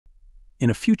In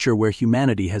a future where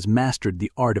humanity has mastered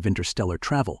the art of interstellar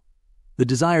travel, the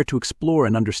desire to explore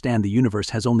and understand the universe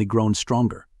has only grown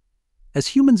stronger. As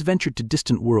humans ventured to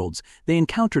distant worlds, they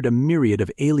encountered a myriad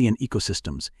of alien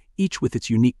ecosystems, each with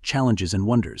its unique challenges and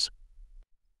wonders.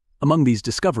 Among these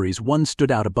discoveries, one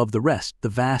stood out above the rest: the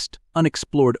vast,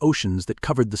 unexplored oceans that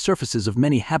covered the surfaces of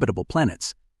many habitable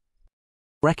planets.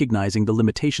 Recognizing the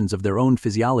limitations of their own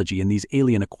physiology in these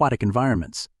alien aquatic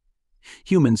environments,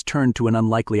 humans turned to an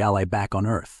unlikely ally back on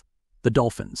Earth: the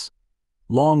dolphins.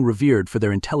 Long revered for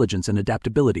their intelligence and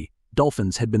adaptability,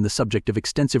 dolphins had been the subject of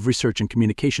extensive research and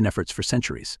communication efforts for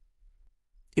centuries.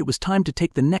 It was time to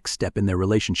take the next step in their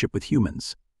relationship with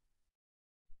humans.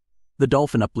 The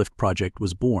Dolphin Uplift Project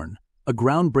was born, a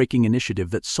groundbreaking initiative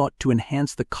that sought to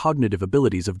enhance the cognitive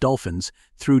abilities of dolphins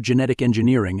through genetic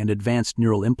engineering and advanced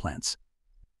neural implants.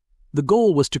 The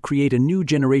goal was to create a new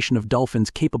generation of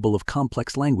dolphins capable of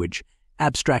complex language,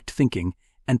 abstract thinking,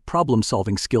 and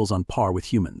problem-solving skills on par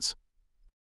with humans.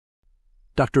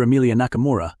 Dr. Emilia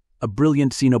Nakamura, a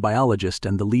brilliant xenobiologist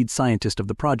and the lead scientist of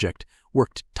the project,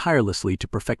 worked tirelessly to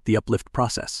perfect the uplift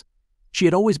process. She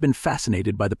had always been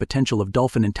fascinated by the potential of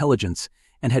dolphin intelligence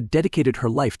and had dedicated her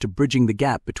life to bridging the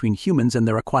gap between humans and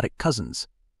their aquatic cousins.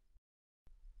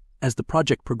 As the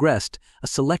project progressed, a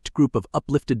select group of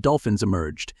uplifted dolphins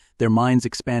emerged, their minds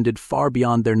expanded far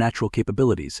beyond their natural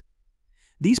capabilities.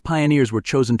 These pioneers were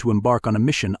chosen to embark on a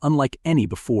mission unlike any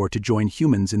before to join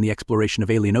humans in the exploration of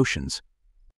alien oceans.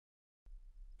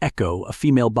 Echo, a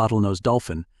female bottlenose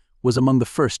dolphin, was among the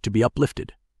first to be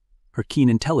uplifted. Her keen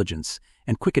intelligence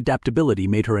and quick adaptability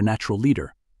made her a natural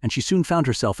leader, and she soon found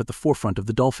herself at the forefront of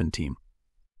the dolphin team.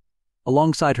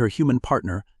 Alongside her human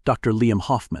partner, Dr. Liam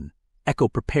Hoffman, Echo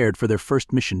prepared for their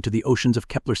first mission to the oceans of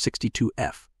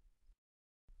Kepler-62f.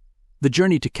 The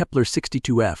journey to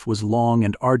Kepler-62f was long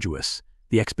and arduous,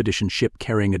 the expedition ship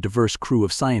carrying a diverse crew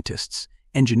of scientists,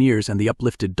 engineers, and the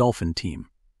uplifted dolphin team.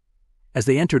 As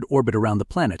they entered orbit around the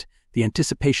planet, the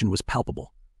anticipation was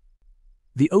palpable.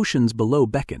 The oceans below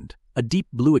beckoned, a deep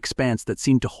blue expanse that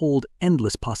seemed to hold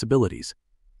endless possibilities.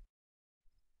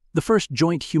 The first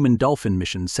joint human-dolphin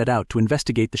mission set out to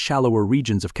investigate the shallower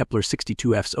regions of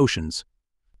Kepler-62f's oceans.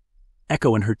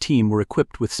 Echo and her team were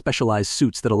equipped with specialized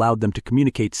suits that allowed them to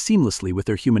communicate seamlessly with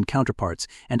their human counterparts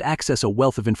and access a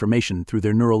wealth of information through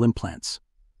their neural implants.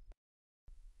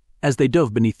 As they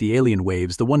dove beneath the alien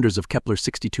waves, the wonders of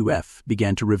Kepler-62f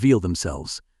began to reveal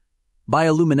themselves.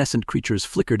 Bioluminescent creatures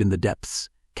flickered in the depths,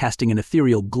 casting an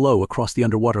ethereal glow across the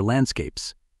underwater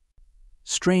landscapes.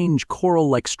 Strange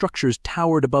coral-like structures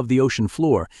towered above the ocean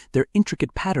floor, their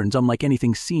intricate patterns unlike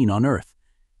anything seen on Earth.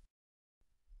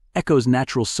 Echo's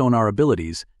natural sonar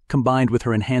abilities, combined with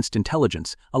her enhanced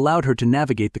intelligence, allowed her to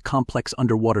navigate the complex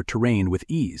underwater terrain with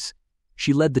ease.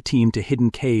 She led the team to hidden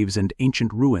caves and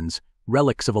ancient ruins,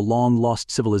 relics of a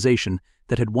long-lost civilization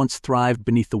that had once thrived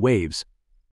beneath the waves.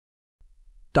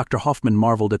 Dr. Hoffman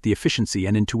marveled at the efficiency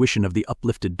and intuition of the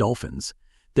uplifted dolphins.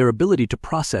 Their ability to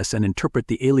process and interpret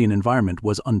the alien environment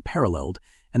was unparalleled,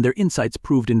 and their insights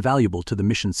proved invaluable to the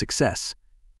mission's success.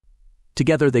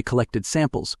 Together they collected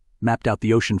samples, mapped out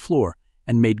the ocean floor,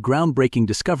 and made groundbreaking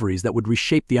discoveries that would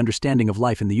reshape the understanding of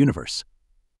life in the universe.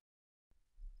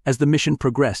 As the mission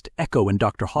progressed, Echo and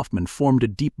Dr. Hoffman formed a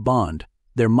deep bond,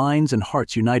 their minds and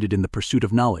hearts united in the pursuit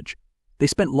of knowledge. They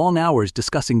spent long hours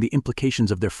discussing the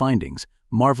implications of their findings,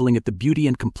 marveling at the beauty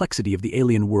and complexity of the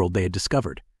alien world they had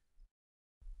discovered.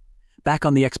 Back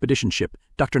on the expedition ship,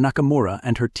 Dr. Nakamura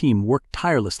and her team worked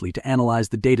tirelessly to analyze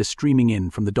the data streaming in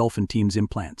from the dolphin team's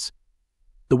implants.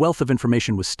 The wealth of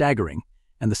information was staggering,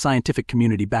 and the scientific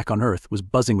community back on Earth was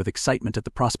buzzing with excitement at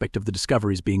the prospect of the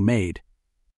discoveries being made.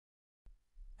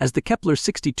 As the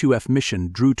Kepler-62f mission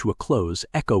drew to a close,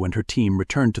 Echo and her team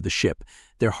returned to the ship,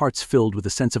 their hearts filled with a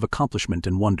sense of accomplishment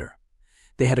and wonder.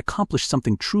 They had accomplished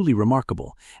something truly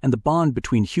remarkable, and the bond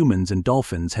between humans and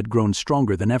dolphins had grown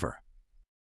stronger than ever.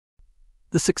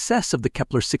 The success of the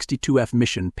Kepler-62f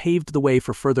mission paved the way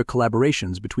for further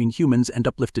collaborations between humans and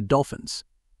uplifted dolphins.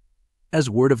 As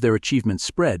word of their achievements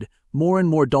spread, more and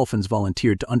more dolphins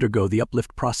volunteered to undergo the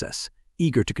uplift process,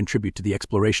 eager to contribute to the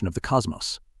exploration of the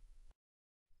cosmos.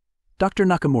 Dr.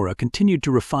 Nakamura continued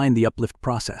to refine the uplift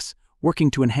process, working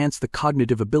to enhance the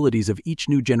cognitive abilities of each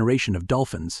new generation of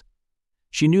dolphins.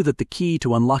 She knew that the key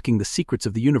to unlocking the secrets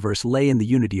of the universe lay in the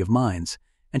unity of minds,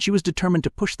 and she was determined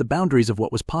to push the boundaries of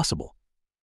what was possible.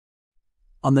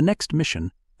 On the next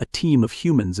mission, a team of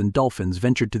humans and dolphins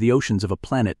ventured to the oceans of a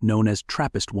planet known as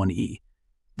TRAPPIST-1e.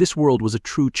 This world was a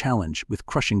true challenge, with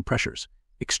crushing pressures,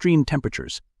 extreme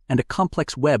temperatures, and a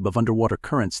complex web of underwater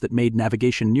currents that made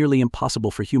navigation nearly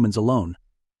impossible for humans alone.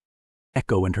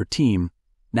 Echo and her team,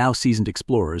 now seasoned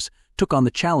explorers, took on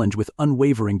the challenge with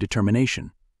unwavering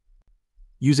determination.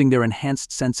 Using their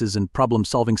enhanced senses and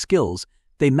problem-solving skills,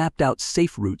 they mapped out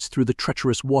safe routes through the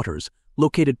treacherous waters,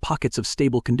 located pockets of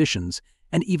stable conditions,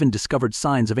 and even discovered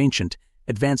signs of ancient,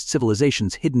 advanced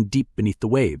civilizations hidden deep beneath the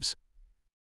waves.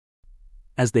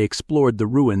 As they explored the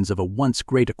ruins of a once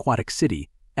great aquatic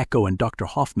city, Echo and Dr.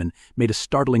 Hoffman made a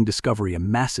startling discovery: a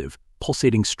massive,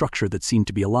 pulsating structure that seemed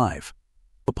to be alive.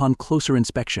 Upon closer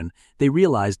inspection, they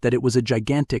realized that it was a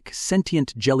gigantic,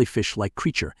 sentient jellyfish-like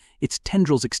creature, its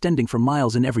tendrils extending for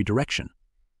miles in every direction.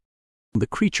 The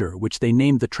creature, which they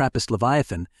named the Trappist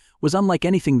Leviathan, was unlike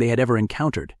anything they had ever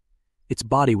encountered. Its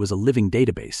body was a living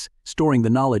database, storing the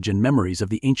knowledge and memories of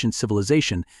the ancient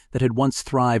civilization that had once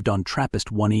thrived on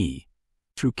Trappist 1E.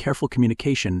 Through careful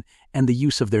communication and the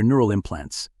use of their neural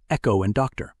implants, Echo and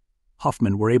Dr.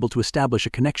 Hoffman were able to establish a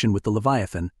connection with the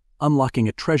Leviathan, unlocking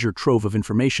a treasure trove of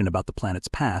information about the planet's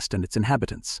past and its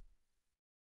inhabitants.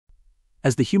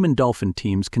 As the human dolphin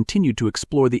teams continued to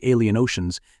explore the alien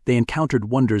oceans, they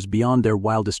encountered wonders beyond their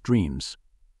wildest dreams.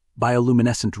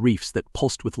 Bioluminescent reefs that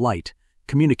pulsed with light,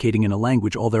 communicating in a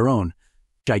language all their own,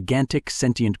 gigantic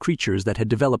sentient creatures that had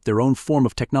developed their own form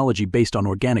of technology based on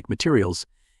organic materials,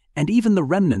 and even the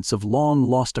remnants of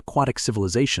long-lost aquatic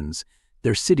civilizations,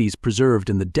 their cities preserved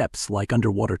in the depths like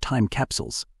underwater time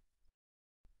capsules.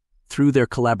 Through their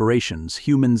collaborations,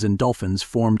 humans and dolphins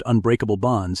formed unbreakable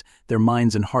bonds, their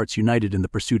minds and hearts united in the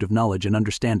pursuit of knowledge and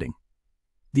understanding.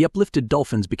 The uplifted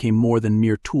dolphins became more than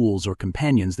mere tools or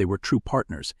companions; they were true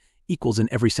partners, equals in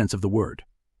every sense of the word.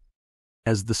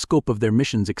 As the scope of their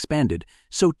missions expanded,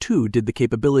 so too did the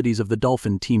capabilities of the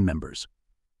dolphin team members.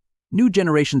 New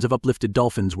generations of uplifted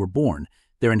dolphins were born,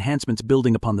 their enhancements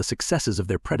building upon the successes of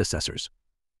their predecessors.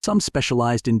 Some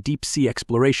specialized in deep-sea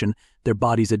exploration, their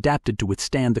bodies adapted to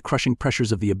withstand the crushing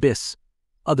pressures of the abyss.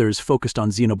 Others focused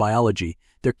on xenobiology,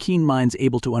 their keen minds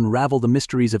able to unravel the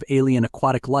mysteries of alien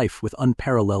aquatic life with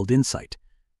unparalleled insight.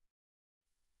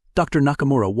 Dr.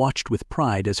 Nakamura watched with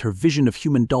pride as her vision of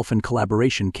human-dolphin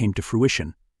collaboration came to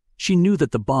fruition. She knew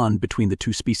that the bond between the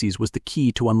two species was the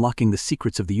key to unlocking the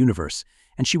secrets of the universe,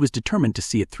 and she was determined to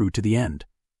see it through to the end.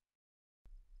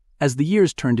 As the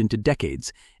years turned into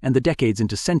decades, and the decades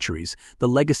into centuries, the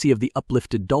legacy of the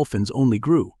uplifted dolphins only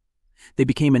grew. They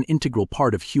became an integral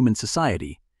part of human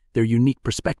society, their unique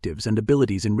perspectives and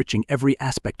abilities enriching every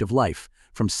aspect of life,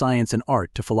 from science and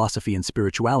art to philosophy and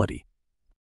spirituality.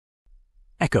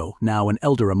 Echo, now an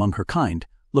elder among her kind,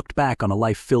 looked back on a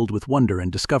life filled with wonder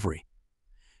and discovery.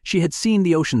 She had seen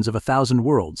the oceans of 1,000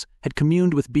 worlds, had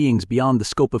communed with beings beyond the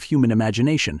scope of human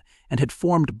imagination, and had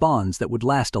formed bonds that would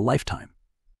last a lifetime.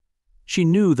 She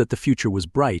knew that the future was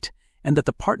bright, and that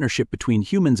the partnership between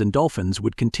humans and dolphins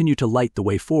would continue to light the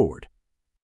way forward.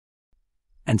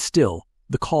 And still,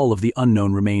 the call of the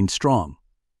unknown remained strong.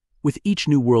 With each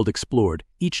new world explored,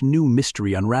 each new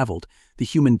mystery unraveled, the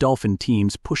human-dolphin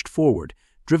teams pushed forward,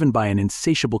 driven by an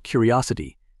insatiable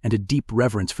curiosity and a deep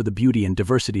reverence for the beauty and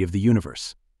diversity of the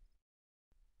universe.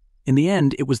 In the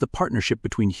end, it was the partnership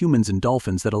between humans and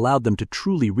dolphins that allowed them to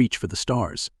truly reach for the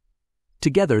stars.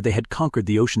 Together, they had conquered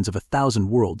the oceans of 1,000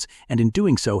 worlds, and in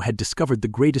doing so had discovered the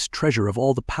greatest treasure of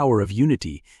all: the power of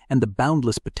unity and the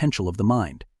boundless potential of the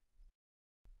mind.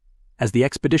 As the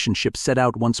expedition ship set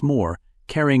out once more,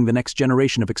 carrying the next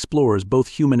generation of explorers, both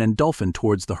human and dolphin,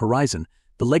 towards the horizon,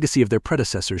 the legacy of their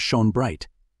predecessors shone bright.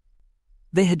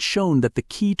 They had shown that the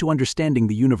key to understanding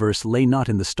the universe lay not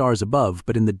in the stars above,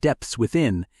 but in the depths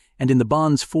within, and in the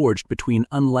bonds forged between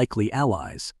unlikely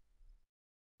allies.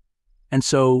 And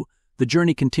so, the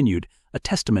journey continued, a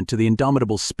testament to the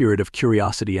indomitable spirit of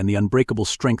curiosity and the unbreakable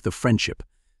strength of friendship.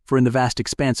 For in the vast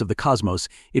expanse of the cosmos,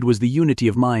 it was the unity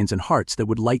of minds and hearts that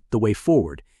would light the way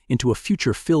forward into a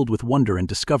future filled with wonder and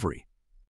discovery.